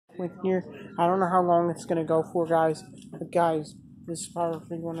with here. I don't know how long it's gonna go for, guys. But guys, this is Power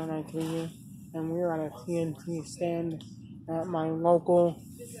Free 1993 here, and we're on a TNT stand at my local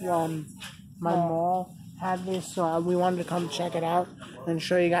my mall. Had this, so we wanted to come check it out and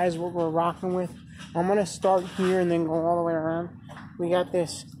show you guys what we're rocking with. I'm gonna start here and then go all the way around. We got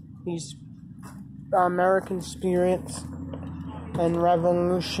these American Spirits and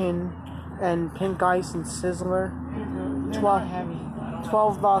Revolution and Pink Ice and Sizzler.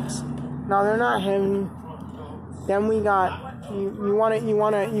 12 bucks. No, they're not heavy. Then we got you want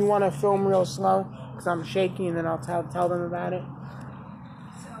to film real slow because I'm shaky, and then I'll tell them about it.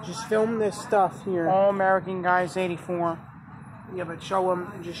 Just film this stuff here. All American Guys 84. Yeah, but show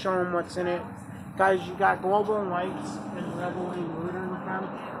them what's in it. Guys, you got Global Lights and Rebel and Glitter in the fountain.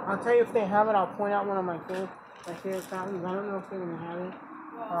 I'll tell you if they have it. I'll point out one of my favorite fountains. I don't know if they're gonna have it.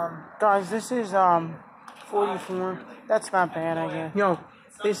 Guys, this is 44. That's not bad, I guess. Yo,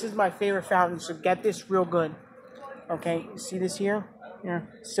 this is my favorite fountain. So get this real good. Okay, see this here? Yeah,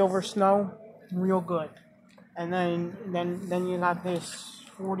 Silver Snow, real good. And then you got this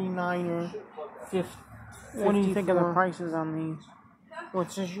 49er, 50. What do you think of the prices on these? Well,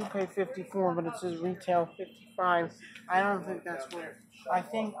 it says you pay 54, but it says retail 55. I don't think that's weird. I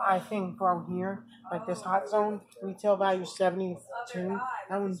think, bro, here, like this Hot Zone, retail value 72.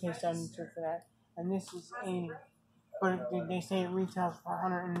 I wouldn't pay 72 for that. And this is 80. But they say it retails for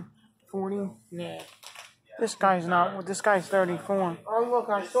 140. Yeah. This guy's 34. Oh, look,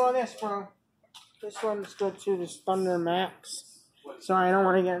 I saw this, bro. This one's good too, this Thunder Max. Sorry, I don't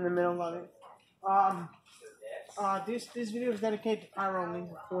want to get in the middle of it. This video is dedicated to Pyro Link.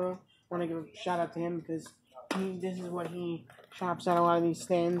 I want to give a shout out to him because this is what he shops at a lot of these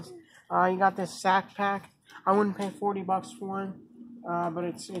stands. You got this sack pack. I wouldn't pay 40 bucks for it, but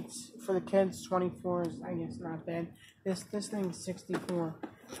it's for the kids. 24 is, I guess, not bad. This thing's 64.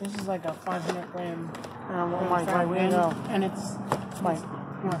 This is like a 500 gram. And it's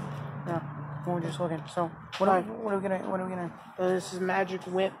yeah. We're just looking. So what are we gonna? This is Magic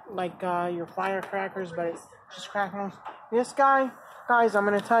Whip, like your firecrackers, but it's just crackers. This guy, guys, I'm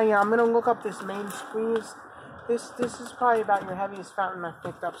gonna tell you. I'm gonna look up this main squeeze. This is probably about your heaviest fountain I've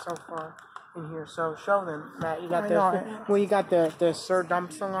picked up so far in here. So show them, Matt. You got you got the Sir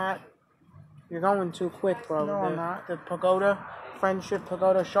Dumps a lot. You're going too quick, bro. No, I'm not. The Pagoda, Friendship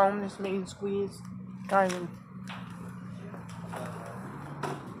Pagoda. Show them this main squeeze. Kind of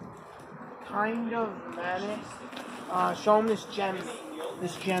manic. Show them this gem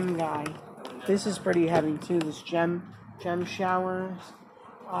guy. This is pretty heavy too. This gem showers.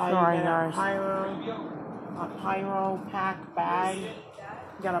 Sorry, guys. A pyro pack bag.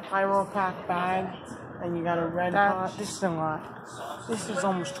 You got a pyro pack bag, and you got a red hot. This is a lot. This is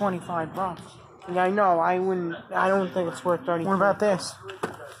almost 25 bucks. Yeah, I know. I don't think it's worth 30. What about this?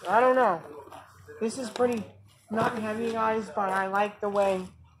 I don't know. This is pretty not heavy, guys, but I like the way.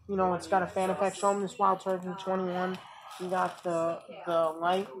 You know, it's got a fan effect. Show them this Wild Turkey 21. You got the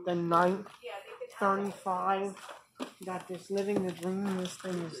night 35. You got this Living the Dream. This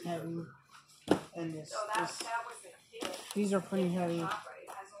thing is heavy. And these are pretty heavy.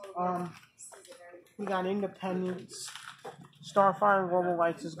 We got Independence. Starfire and Global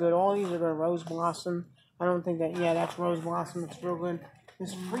Lights is good. All these are good. Rose Blossom. I don't think that. Yeah, that's Rose Blossom. It's real good.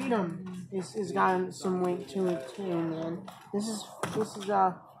 This Freedom is got some weight to it too, man. This is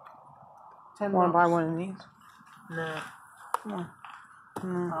 10. Want to buy one of these? No.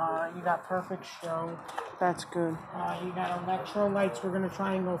 You got Perfect Show. That's good. You got Electrolytes. We're gonna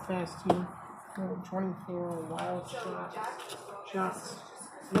try and go fast here. 24 Wild Shots.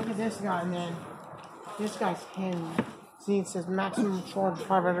 Look at this guy, man. This guy's heavy. See, it says maximum charge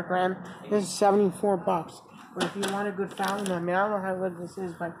 500 gram. This is 74 bucks. But if you want a good fountain, I mean, I don't know how good this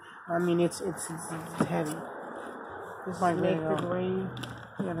is, but I mean, it's heavy. This is Make the Grade.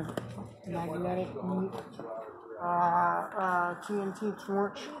 You got a magnetic meat. TNT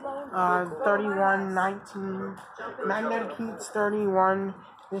torch. 31.19. Magnetic heat's 31.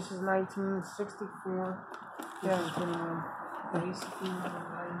 This is 1964. Yeah, this is 21.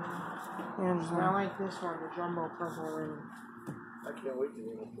 I like this one, the Jumbo Purple Ring. I can't wait to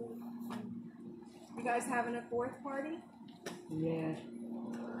get it. You guys having a fourth party? Yeah.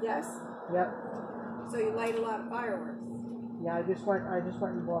 Yes? Yep. So you light a lot of fireworks? Yeah, I just went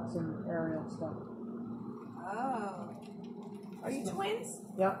and bought some aerial stuff. Oh. Are you twins?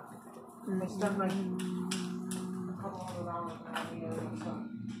 Yep. And I spent like a couple $100 on the aerial stuff.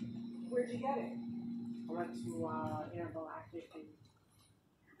 Where'd you get it? I went to Intergalactic and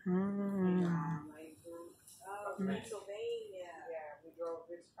Pennsylvania. Yeah, we drove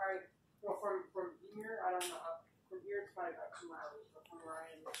this. From here, I don't know. From here, it's probably about 2 hours from where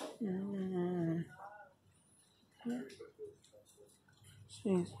I am.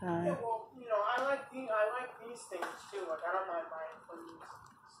 Jeez, yeah, well, you know, I like these things too. Like, I don't mind buying from these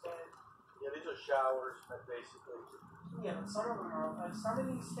instead. Yeah, these are showers, basically. Yeah, but some of them are like some of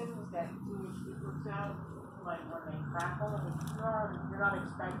these things that TNT puts out, like when they crackle, if you're not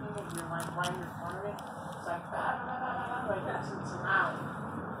expecting it, you're like right in front of it. It's like like it's loud.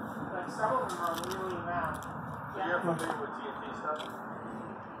 Like some of them are really loud. So you're familiar with TNT stuff?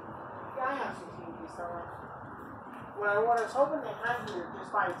 Yeah, I have some TNT stuff. What I was hoping they had here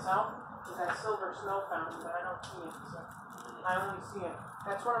just by itself is that silver snow fountain, but I don't see it. So I only see it.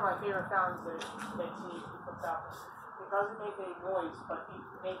 That's one of my favorite fountains that TNT puts out. It doesn't make any noise, but it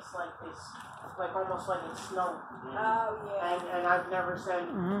makes like this, like almost like it's snow. Oh, yeah. And I've never said,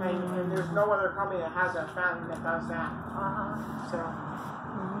 and there's no other company that has a fountain that does that. So.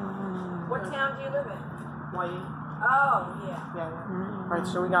 What town do you live in? Whitey. Oh, yeah. Yeah. Right,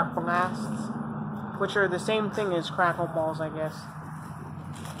 so we got blasts, which are the same thing as crackle balls, I guess.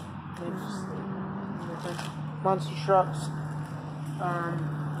 Monster trucks.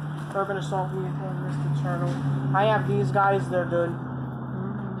 Urban assault vehicle, Mr. Turtle. I have these guys, they're good.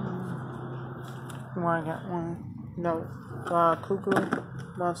 I got one. No. Cuckoo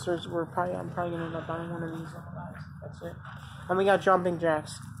monsters. I'm probably gonna end up buying one of these guys. That's it. And we got jumping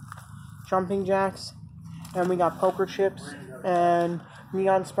jacks. And we got poker chips. And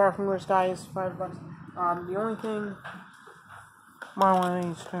neon sparklers, guys, $5. The only thing. Buy one of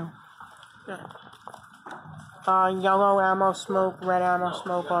these too. Yeah. Yellow ammo smoke, red ammo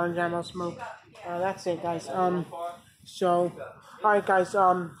smoke, orange ammo smoke. That's it, guys. So, alright, guys.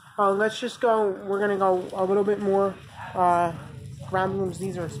 Let's just go. We're gonna go a little bit more. Ground rooms.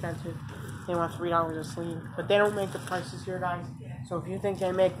 These are expensive. They want $3 a sleeve, but they don't make the prices here, guys. So if you think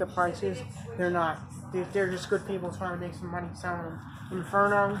they make the prices, they're not. They're just good people trying to make some money selling them.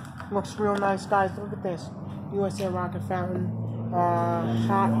 Inferno looks real nice, guys. Look at this. USA Rocket Fountain.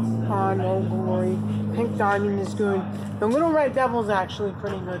 Hot on Old Glory. Pink Diamond is good. The Little Red Devil's actually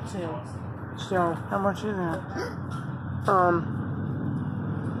pretty good too. So, how much is that?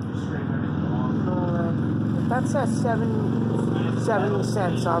 If that's at 70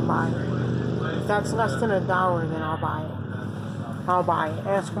 cents, I'll buy it. If that's less than $1, then I'll buy it.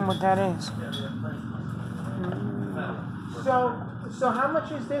 Ask them what that is. So how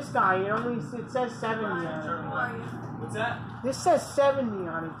much is this guy? It says 70 on it. What's that? This says 70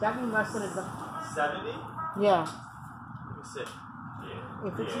 on it. That means less than $1. 70? Yeah. Let me see. Yeah.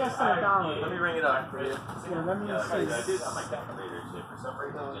 If it's less than $1. Let me ring it up for you. Yeah, let me see. I did on my calculator too for some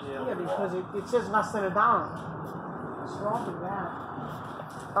reason. Yeah, because it says less than $1. What's wrong with that?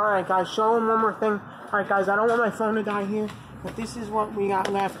 Alright, guys, show them one more thing. Alright, guys, I don't want my phone to die here, but this is what we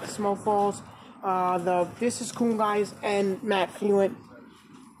got left. Smoke balls. This is cool, guys, and Matt, feel it.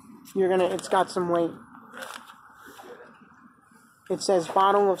 It's got some weight. It says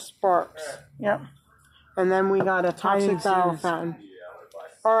bottle of sparks. Yep. And then we got a toxic barrel fountain.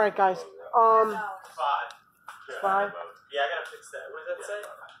 Alright, guys. 5. 5? Yeah, I gotta fix that. What does that say?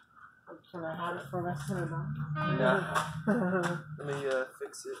 Can I have it for less than $1? Yeah. Let me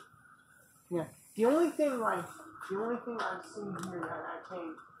fix it. Yeah. The only thing I've seen here that I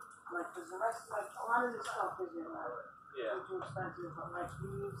can't, because the rest, a lot of this stuff isn't, too expensive, but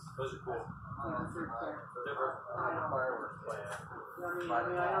these. Those are cool. Yeah, they're cool. They were fireworks playing. I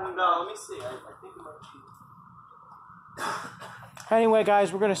don't No, let me see. I think it might be. Anyway,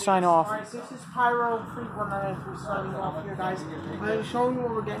 guys, we're going to sign off. Alright, so this is Pyro Freak 193 signing off here, guys. I'm showing you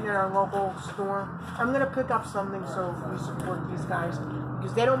what we're getting at our local store. I'm going to pick up something so we support these guys,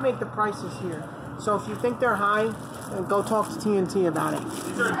 because they don't make the prices here. So if you think they're high, go talk to TNT about it.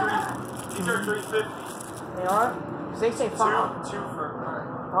 These are $350. They are? Because they say 5. Two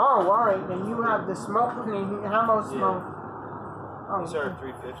for. Oh, alright. Then you have the smoke grenade, ammo smoke. Oh, these are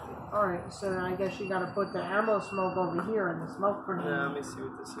 $350. Alright, so then I guess you gotta put the ammo smoke over here and the smoke grenade. Yeah, let me see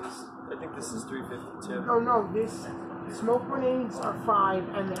what this is. I think this is $350 too. Oh no, this smoke grenades are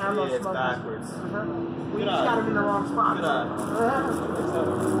 5 and the ammo it's smoke backwards. is... We just got them in the wrong spot.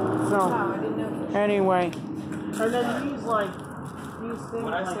 So, I didn't know. anyway. And then these things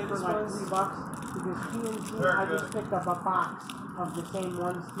When I say for this $3, was- because TNT, I just picked up a box of the same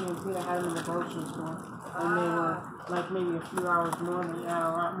ones TNT that had them in the grocery store. And they were maybe a few hours more, and they had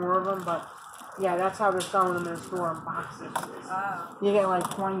a lot more of them, but yeah, that's how they're selling them in the store in boxes. You get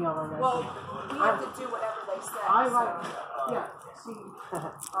 20 of them. Well, we have to do whatever they say. Yeah, see,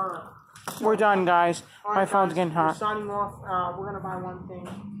 alright. We're done, guys. My phone's getting hot. We're signing off. We're gonna buy one thing,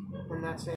 and that's it.